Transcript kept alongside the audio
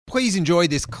Please enjoy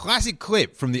this classic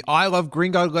clip from the I Love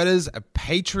Green Guide Letters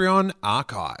Patreon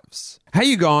archives. Hey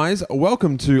you guys,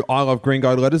 welcome to I Love Green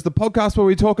Guide Letters, the podcast where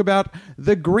we talk about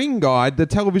the Green Guide, the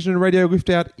television and radio lift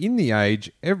out in the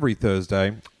age every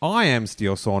Thursday. I am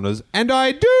Steele Saunders and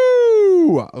I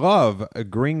do love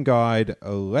Green Guide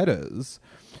Letters.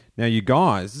 Now you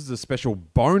guys, this is a special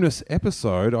bonus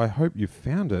episode. I hope you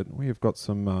found it. We have got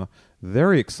some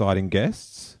very exciting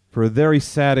guests for a very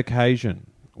sad occasion.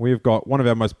 We've got one of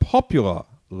our most popular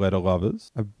letter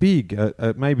lovers, a big,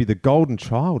 maybe the golden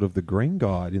child of the Green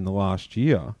Guide in the last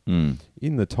year, in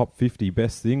the top 50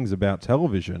 best things about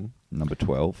television. Number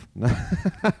 12.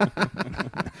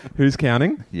 Who's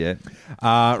counting? Yeah.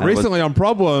 Recently on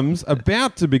Problems,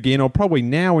 about to begin, or probably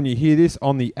now when you hear this,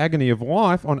 on The Agony of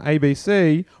Life on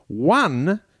ABC.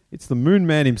 It's the Moon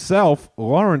Man himself,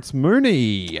 Lawrence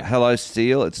Mooney. Hello,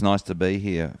 Steele. It's nice to be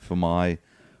here for my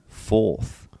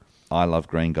fourth I Love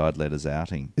Green Guide Letters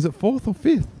outing. Is it fourth or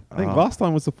fifth? I think last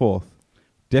time was the fourth.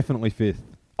 Definitely fifth.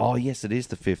 Oh, yes, it is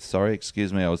the fifth. Sorry,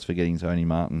 excuse me. I was forgetting Tony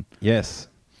Martin. Yes.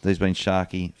 There's been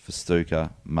Sharkey,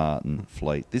 Festuca, Martin,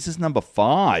 Fleet. This is number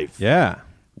 5. Yeah.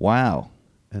 Wow.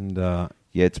 And yeah,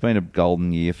 it's been a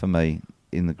golden year for me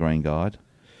in the Green Guide.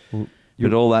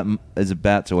 But all that is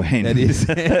about to end. It is.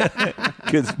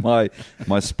 Because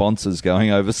my sponsor's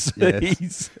going overseas.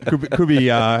 Yes. Could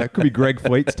be Greg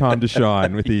Fleet's time to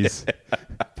shine with his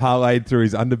parlayed through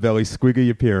his underbelly squiggy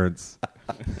appearance.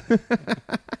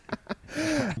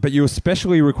 But you were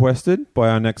specially requested by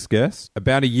our next guest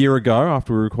about a year ago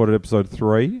after we recorded episode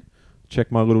 3.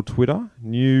 Check my little Twitter.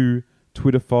 New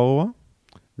Twitter follower.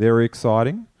 Very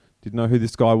exciting. Didn't know who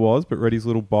this guy was, but read his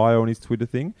little bio on his Twitter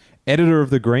thing. Editor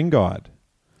of the Green Guide.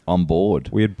 On board.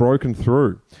 We had broken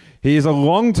through. He is a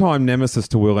long-time nemesis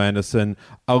to Will Anderson,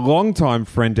 a long-time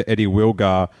friend to Eddie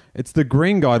Wilgar. It's the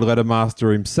Green Guide letter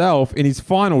master himself. In his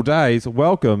final days,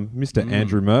 welcome, Mr.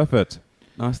 Andrew Murfitt.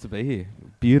 Nice to be here.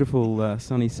 Beautiful,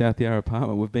 sunny South Yarra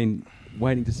apartment. We've been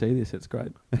waiting to see this. It's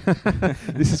great.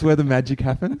 This is where the magic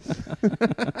happens.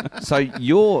 So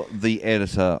you're the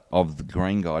editor of the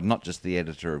Green Guide, not just the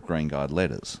editor of Green Guide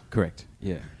Letters. Correct,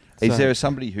 yeah. Is there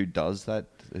somebody who does that,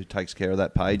 who takes care of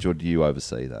that page, or do you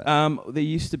oversee that? There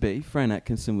used to be. Fran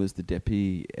Atkinson was the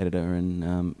deputy editor,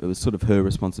 and it was sort of her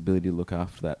responsibility to look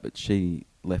after that, but she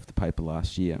left the paper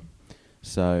last year.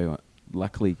 So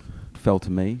luckily fell to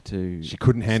me to... She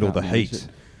couldn't handle the heat. It.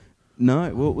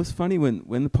 No, well, it was funny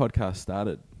when the podcast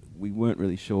started, we weren't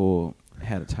really sure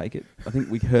how to take it. I think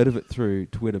we heard of it through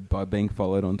Twitter by being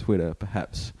followed on Twitter,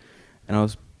 perhaps, and I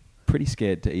was pretty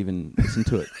scared to even listen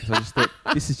to it. So I just thought,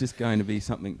 this is just going to be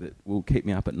something that will keep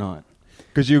me up at night.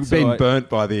 Because you've been burnt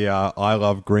by the I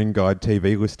Love Green Guide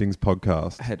TV listings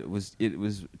podcast. It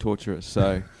was torturous.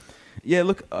 So, yeah,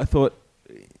 look, I thought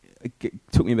it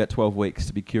took me about 12 weeks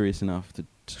to be curious enough to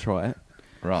try it.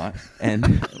 Right. And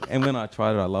when I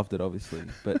tried it, I loved it, obviously.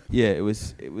 But yeah, it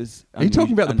was. Are you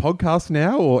talking about the podcast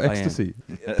now or ecstasy?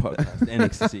 Podcast and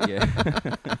ecstasy,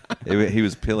 yeah. He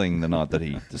was pilling the night that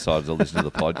he decided to listen to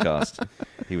the podcast.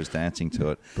 He was dancing to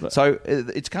it. So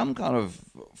it's come kind of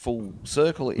full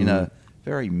circle in a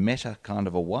very meta kind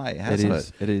of a way, hasn't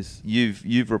it? It is.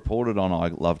 You've reported on I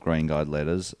Love Green Guide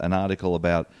Letters, an article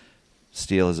about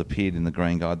Steele has appeared in the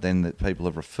Green Guide, then that people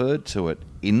have referred to it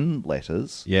in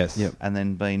letters. Yes. Yep. And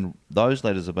then those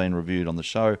letters have been reviewed on the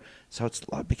show. So it's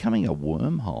like becoming a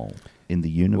wormhole in the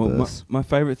universe. Well, my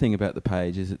favourite thing about the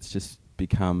page is it's just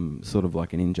become sort of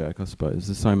like an in-joke, I suppose.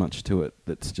 There's so much to it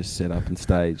that's just set up and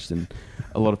staged, and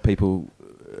a lot of people...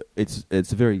 It's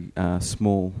a very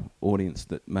small audience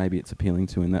that maybe it's appealing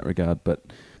to in that regard, but...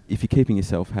 If you're keeping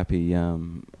yourself happy,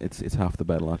 it's half the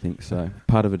battle, I think. So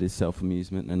part of it is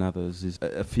self-amusement, and others is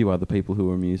a few other people who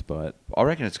are amused by it. I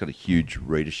reckon it's got a huge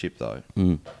readership, though.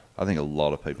 I think a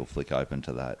lot of people flick open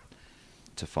to that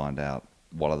to find out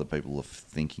what other people are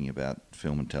thinking about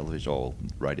film and television, or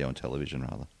radio and television,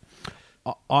 rather.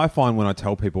 I find when I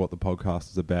tell people what the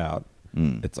podcast is about,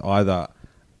 it's either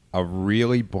a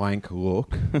really blank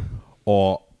look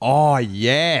or, oh,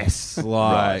 yes,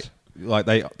 Right.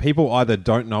 Like people either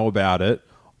don't know about it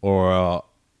or are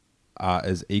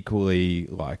as equally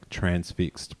like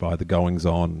transfixed by the goings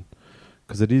on,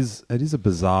 because it is a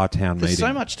bizarre town meeting. There's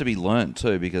so much to be learnt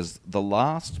too, because the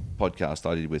last podcast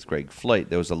I did with Greg Fleet,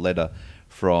 there was a letter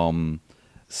from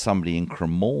somebody in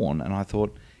Cremorne, and I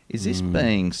thought, is this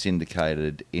being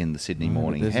syndicated in the Sydney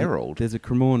Morning Herald? There's a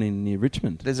Cremorne near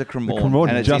Richmond. There's a Cremorne,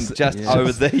 and it's just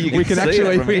over there. You can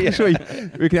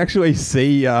we can actually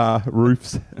see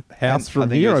Ruth's house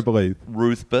from here, I believe.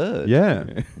 Ruth Bird.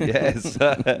 Yeah. Yes.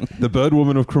 The bird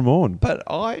woman of Cremorne. But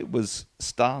I was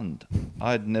stunned.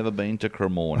 I'd never been to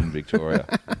Cremorne in Victoria.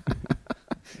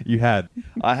 You had.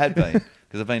 I had been,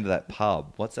 because I've been to that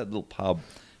pub. What's that little pub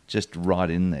just right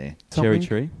in there? Cherry Something?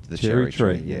 Tree. The Cherry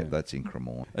Cherry Tree, Yeah, yeah. that's in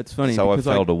Cremorne. It's funny So I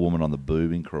because felt a woman on the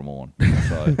boob in Cremorne.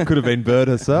 So. Could have been Bird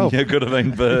herself. Yeah, could have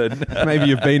been Bird. Maybe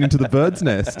you've been into the bird's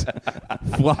nest.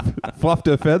 Fluffed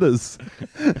her feathers.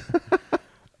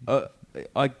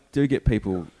 I do get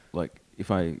people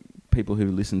people who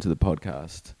listen to the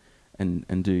podcast and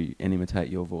do and imitate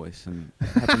your voice, and it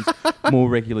happens more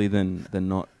regularly than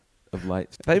not of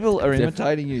late. People are Def-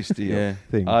 imitating you still. Yeah.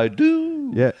 Thing. I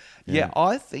do. Yeah. Yeah,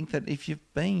 I think that if you're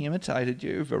being imitated,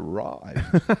 you've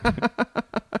arrived.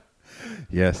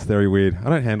 Yes, very weird. I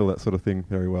don't handle that sort of thing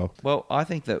very well. Well, I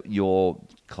think that you're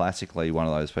classically one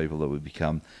of those people that would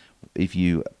become, if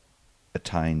you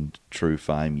attained true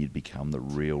fame, you'd become the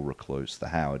real recluse, the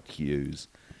Howard Hughes.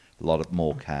 A lot of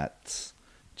more cats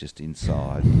just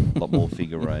inside, a lot more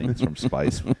figurines from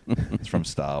space. It's from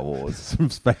Star Wars. From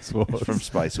Space Wars. It's from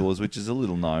Space Wars, which is a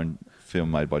little known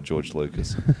film made by George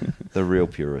Lucas. The real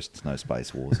purists know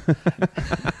Space Wars.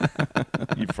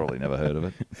 You've probably never heard of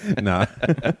it. No.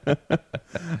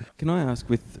 Can I ask,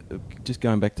 with just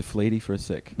going back to Fleety for a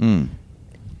sec, Mm.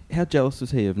 how jealous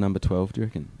was he of number 12, do you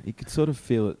reckon? He could sort of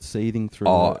feel it seething through.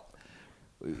 Oh.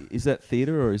 Is that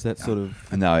theatre or is that sort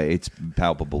of... No, it's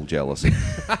palpable jealousy.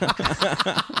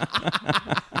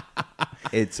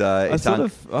 It's I felt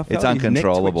it's his neck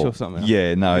uncontrollable. twitch or something.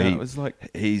 Yeah, no, Yeah, it was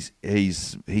like... he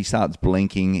starts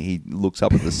blinking. He looks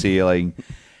up at the ceiling.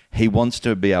 He wants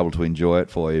to be able to enjoy it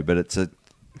for you, but it's a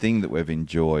thing that we've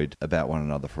enjoyed about one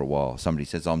another for a while. Somebody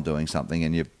says, I'm doing something,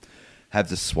 and you have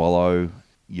to swallow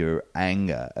your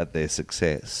anger at their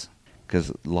success.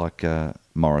 Because like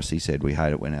Morrissey said, we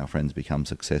hate it when our friends become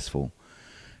successful.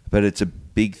 But it's a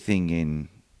big thing in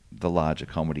the larger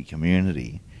comedy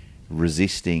community,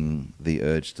 resisting the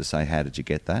urge to say, how did you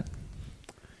get that?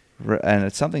 And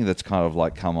it's something that's kind of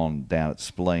like come on down at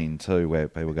Spleen too, where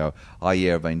people go, oh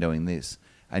yeah, I've been doing this.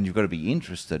 And you've got to be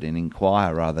interested and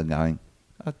inquire rather than going,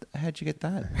 oh, how'd you get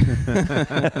that?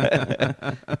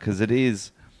 Because it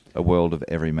is a world of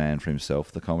every man for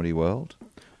himself, the comedy world.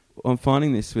 I'm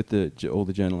finding this with all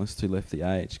the journalists who left the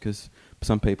Age, because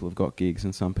some people have got gigs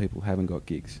and some people haven't got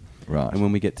gigs. Right. And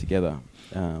when we get together,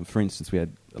 for instance, we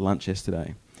had lunch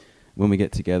yesterday. When we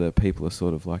get together, people are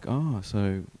sort of like, oh,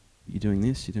 so you're doing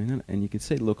this, you're doing that. And you can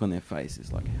see the look on their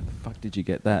faces like, how the fuck did you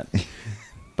get that?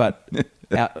 But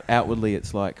outwardly,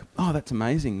 it's like, oh, that's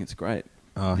amazing, it's great.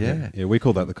 Oh, Yeah. yeah, we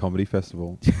call that the Comedy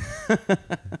Festival.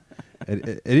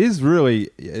 It is really,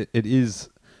 it is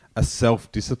a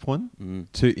self-discipline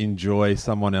to enjoy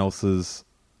someone else's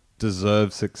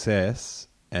deserved success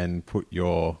and put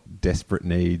your desperate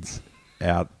needs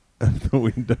out of the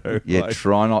window. Yeah, Like-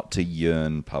 try not to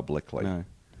yearn publicly. No.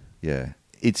 Yeah.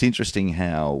 It's interesting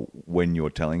how when you're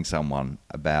telling someone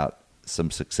about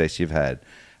some success you've had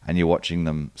and you're watching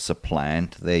them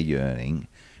supplant their yearning,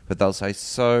 but they'll say,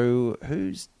 so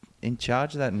who's in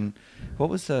charge of that? And what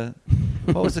was the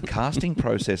casting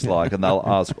process like? And they'll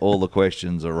ask all the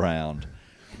questions around.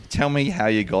 Tell me how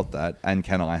you got that and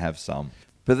can I have some?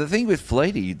 But the thing with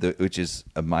Fleety, which is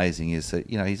amazing, is that,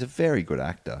 he's a very good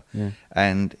actor. Yeah.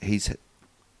 And he's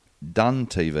done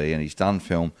TV and he's done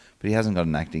film, but he hasn't got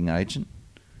an acting agent.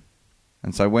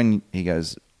 And so when he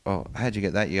goes, oh, how'd you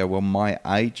get that? You go, well, my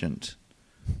agent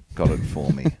got it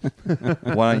for me.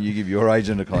 Why don't you give your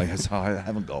agent a call? He goes, oh, I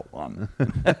haven't got one.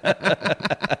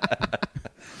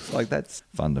 Like, that's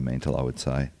fundamental, I would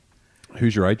say.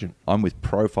 Who's your agent? I'm with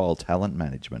Profile Talent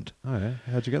Management. Oh, yeah.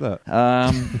 How'd you get that?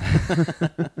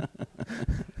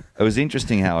 It was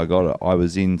interesting how I got it. I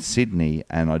was in Sydney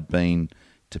and I'd been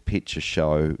to pitch a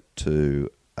show to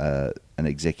an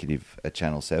executive at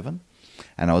Channel 7.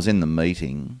 And I was in the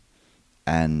meeting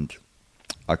and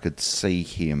I could see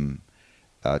him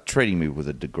treating me with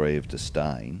a degree of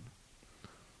disdain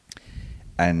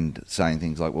and saying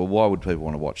things like, well, why would people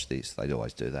want to watch this? They'd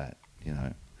always do that,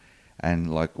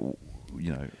 And like,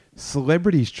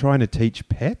 Celebrities trying to teach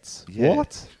pets? Yeah.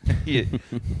 What? Yeah.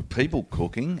 People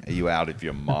cooking? Are you out of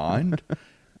your mind?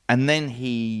 And then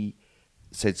he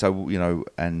said, so,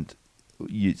 and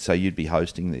so you'd be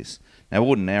hosting this. Now,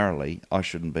 ordinarily, I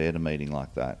shouldn't be at a meeting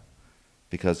like that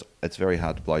because it's very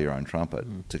hard to blow your own trumpet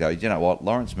to go, you know what,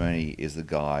 Lawrence Mooney is the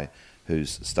guy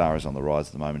whose star is on the rise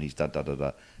at the moment. He's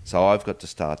da-da-da-da. So I've got to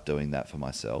start doing that for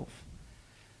myself.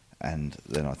 And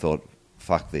then I thought,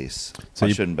 fuck this. So I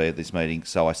you- shouldn't be at this meeting.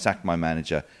 So I sacked my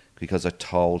manager because I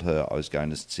told her I was going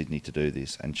to Sydney to do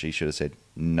this. And she should have said,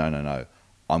 no,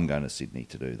 I'm going to Sydney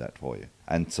to do that for you.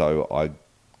 And so I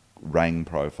rang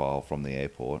Profile from the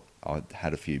airport I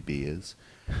had a few beers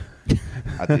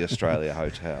at the Australia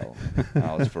Hotel. And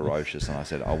I was ferocious, and I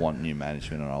said, I want new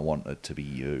management, and I want it to be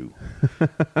you.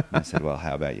 And I said, well,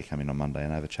 how about you come in on Monday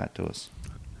and have a chat to us?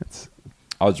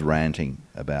 I was ranting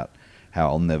about how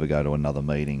I'll never go to another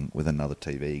meeting with another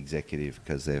TV executive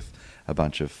because they're a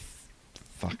bunch of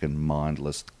fucking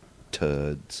mindless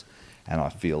turds, and I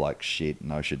feel like shit,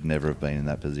 and I should never have been in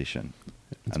that position.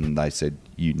 And they said,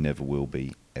 you never will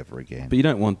be ever again. But you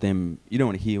don't want them. You don't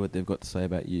want to hear what they've got to say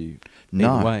about you.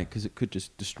 No. Either way, because it could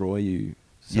just destroy you,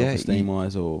 self-esteem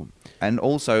wise, or. And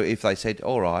also, if they said,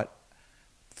 all right,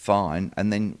 fine,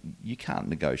 and then you can't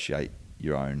negotiate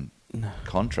your own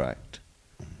contract.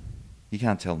 You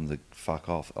can't tell them to fuck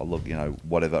off. Oh, look,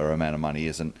 whatever amount of money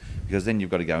isn't, because then you've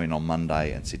got to go in on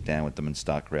Monday and sit down with them and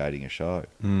start creating a show.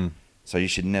 So you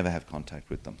should never have contact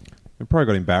with them. It probably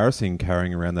got embarrassing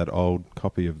carrying around that old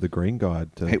copy of the Green Guide.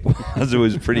 It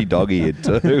was pretty dog-eared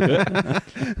too.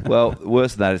 Well,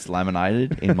 worse than that, it's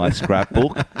laminated in my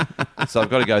scrapbook. So I've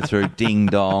got to go through ding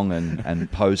dong and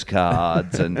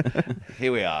postcards, and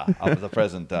here we are up to the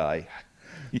present day.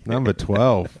 Number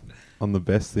 12 on the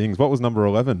best things. What was number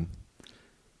 11?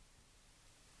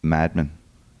 Mad Men.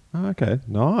 Oh, okay,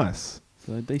 nice.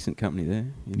 So decent company there.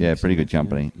 Yeah, pretty good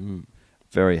company.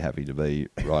 Very happy to be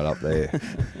right up there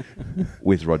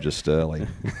with Roger Sterling.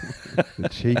 The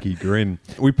cheeky grin.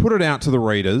 We put it out to the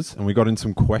readers, and we got in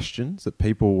some questions that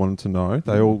people wanted to know.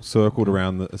 They all circled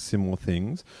around the similar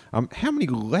things. How many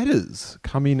letters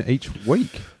come in each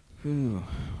week? Ooh.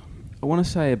 I want to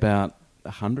say about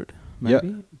 100, maybe.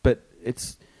 Yep. But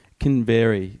it can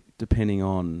vary depending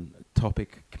on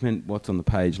topic, what's on the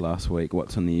page last week,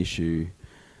 what's on the issue.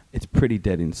 It's pretty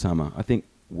dead in summer. I think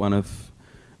one of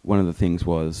the things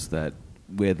was that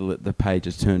where the page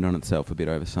has turned on itself a bit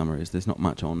over summer is there's not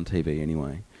much on TV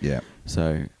anyway. Yeah.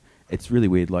 So it's really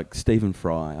weird. Like Stephen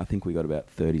Fry, I think we got about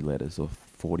 30 letters or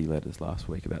 40 letters last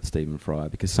week about Stephen Fry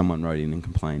because someone wrote in and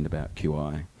complained about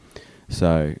QI.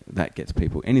 So that gets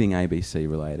people, anything ABC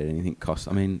related, anything Costa.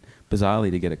 I mean,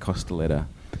 bizarrely to get a Costa letter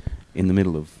in the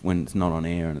middle of when it's not on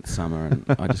air and it's summer, and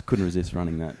I just couldn't resist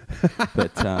running that.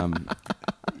 But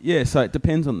yeah, so it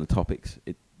depends on the topics.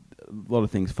 A lot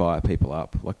of things fire people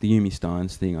up. Like the Yumi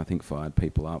Steins thing, I think fired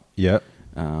people up. Yep.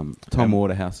 Tom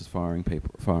Waterhouse is firing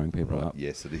people right. up.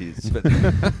 Yes, it is. But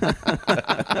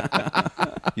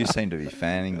you seem to be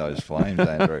fanning those flames,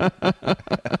 Andrew.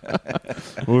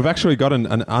 Well, we've actually got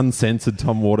an uncensored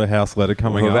Tom Waterhouse letter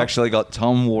coming up. We've actually got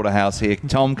Tom Waterhouse here.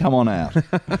 Tom, come on out.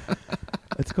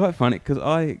 It's quite funny because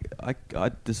I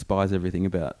despise everything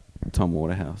about Tom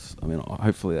Waterhouse. I mean,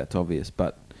 hopefully that's obvious,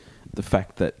 but the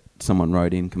fact that someone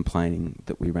wrote in complaining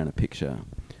that we ran a picture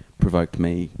provoked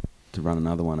me to run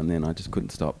another one, and then I just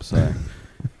couldn't stop. So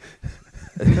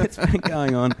it's been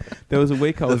going on. There was a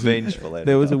week I was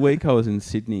in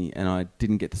Sydney, and I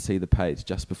didn't get to see the page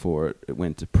just before it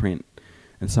went to print,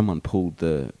 and someone pulled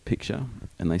the picture,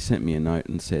 and they sent me a note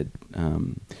and said,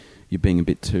 "You're being a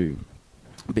bit too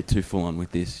full on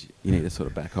with this. You need to sort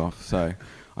of back off." So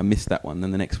I missed that one.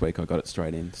 Then the next week I got it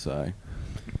straight in. So.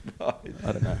 I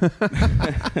don't know.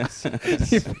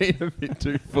 You've been a bit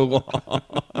too full on.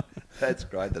 That's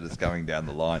great that it's going down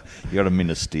the line. You got a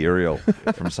ministerial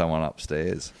from someone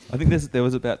upstairs. I think there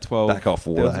was about 12. Back off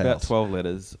There was Waterhouse. about 12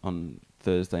 letters on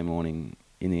Thursday morning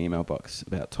in the email box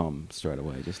about Tom straight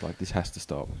away. Just like, this has to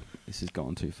stop. This has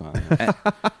gone too far.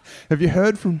 Have you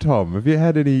heard from Tom? Have you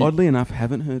had any? Oddly enough,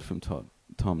 haven't heard from Tom.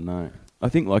 No. I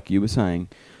think, like you were saying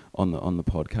on the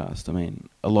podcast, I mean,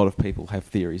 a lot of people have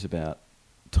theories about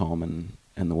Tom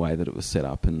and the way that it was set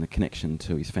up and the connection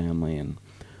to his family and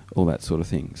all that sort of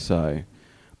thing. So,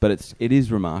 but it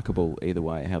is remarkable either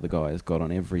way how the guy has got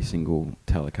on every single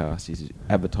telecast. He's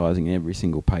advertising in every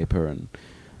single paper, and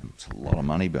it's a lot of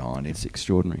money behind him. It's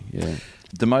extraordinary. Yeah.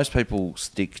 Do most people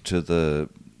stick to the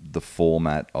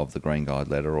format of the Green Guide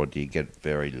letter, or do you get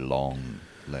very long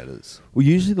letters? Well,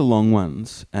 usually the long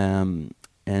ones.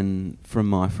 And from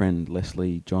my friend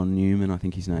Leslie John Newman, I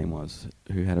think his name was,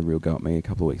 who had a real go at me a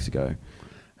couple of weeks ago.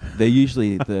 They're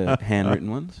usually the handwritten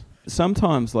ones.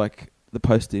 Sometimes, like the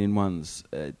posted-in ones,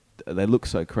 they look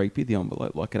so creepy, the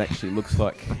envelope. Like it actually looks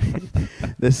like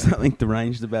there's something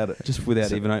deranged about it just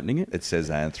without even opening it. It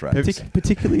says anthrax.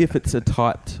 Particularly if it's a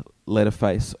typed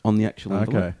letterface on the actual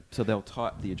envelope. Okay. So they'll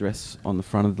type the address on the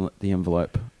front of the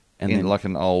envelope. And then like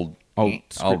an old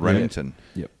script, Remington.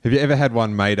 Yep. Have you ever had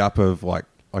one made up of like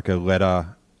a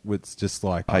letter with just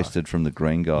like pasted from the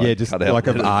Green Guide? Yeah, just like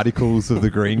of articles of the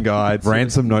Green Guide,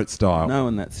 ransom note style. No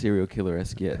one that serial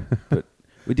killer-esque yet, but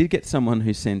we did get someone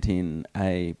who sent in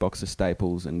a box of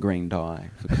Staples and green dye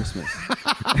for Christmas,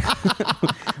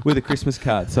 with a Christmas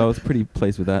card. So I was pretty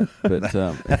pleased with that. But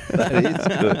That is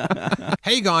good.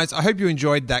 Hey guys, I hope you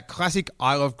enjoyed that classic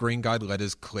I Love Green Guide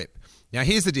Letters clip. Now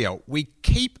here's the deal. We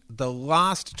keep the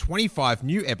last 25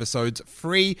 new episodes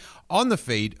free on the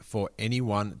feed for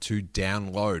anyone to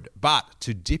download. But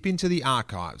to dip into the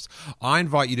archives, I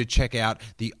invite you to check out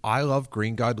the I Love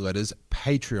Green Guide Letters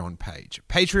Patreon page.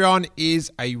 Patreon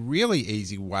is a really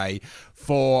easy way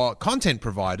for content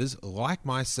providers like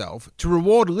myself to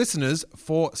reward listeners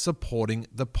for supporting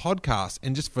the podcast.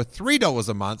 And just for $3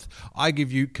 a month, I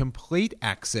give you complete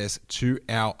access to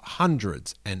our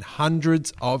hundreds and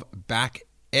hundreds of back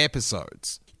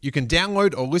episodes. You can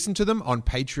download or listen to them on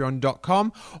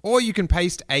patreon.com, or you can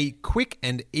paste a quick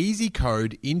and easy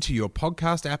code into your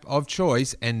podcast app of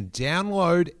choice and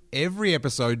download every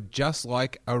episode just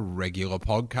like a regular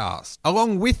podcast.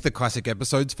 Along with the classic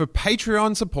episodes for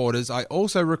Patreon supporters, I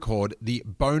also record the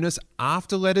bonus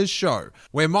After Letters show,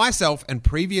 where myself and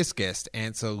previous guests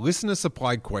answer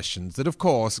listener-supplied questions that, of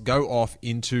course, go off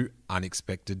into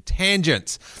unexpected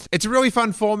tangents. It's a really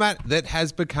fun format that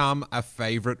has become a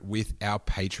favorite with our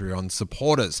Patreon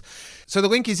supporters. So the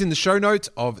link is in the show notes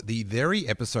of the very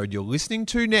episode you're listening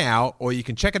to now, or you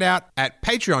can check it out at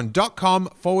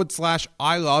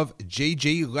patreon.com/I Love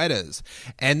GG Letters.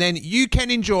 And then you can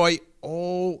enjoy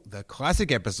all the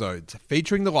classic episodes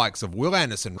featuring the likes of Will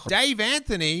Anderson, Dave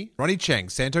Anthony, Ronnie Cheng,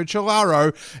 Santo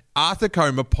Chilaro, Arthur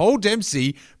Comer, Paul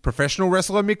Dempsey, professional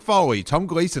wrestler Mick Foley, Tom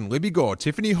Gleason, Libby Gore,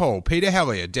 Tiffany Hall, Peter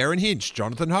Hellier, Darren Hinch,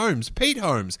 Jonathan Holmes, Pete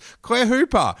Holmes, Claire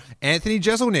Hooper, Anthony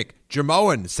Jeselnik,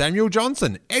 Jamoan, Samuel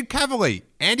Johnson, Ed Cavalier,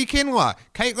 Andy Kindler,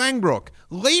 Kate Langbrook,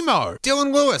 Limo,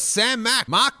 Dylan Lewis, Sam Mack,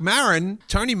 Mark Marin,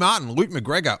 Tony Martin, Luke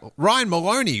McGregor, Ryan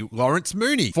Maloney, Lawrence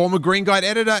Mooney, former Green Guide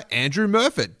editor Andrew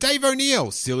Murfitt, Dave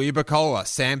O'Neill, Celia Bacola,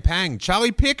 Sam Pang,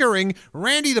 Charlie Pickering,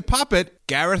 Randy the Puppet,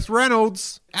 Gareth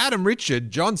Reynolds, Adam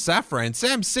Richard, John Safran,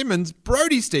 Sam Simmons,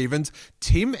 Brody Stevens,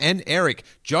 Tim and Eric,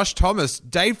 Josh Thomas,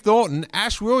 Dave Thornton,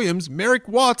 Ash Williams, Merrick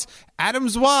Watts, Adam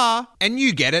Zwar, and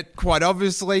you get it, quite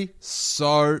obviously,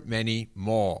 so many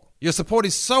more. Your support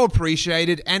is so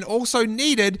appreciated and also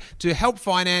needed to help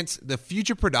finance the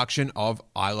future production of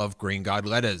I Love Green Guide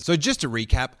Letters. So just to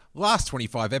recap, last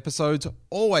 25 episodes,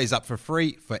 always up for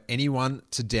free for anyone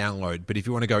to download. But if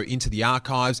you want to go into the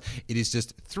archives, it is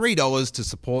just $3 to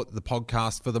support the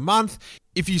podcast for the month.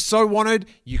 If you so wanted,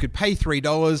 you could pay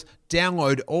 $3,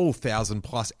 download all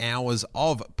 1,000+ hours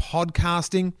of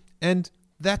podcasting, and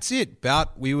that's it.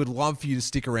 But we would love for you to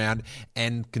stick around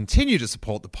and continue to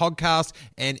support the podcast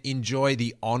and enjoy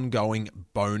the ongoing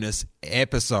bonus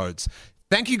episodes.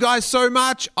 Thank you guys so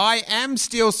much. I am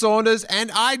Steele Saunders,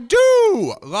 and I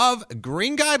do love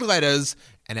Green Guide Letters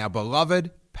and our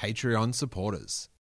beloved Patreon supporters.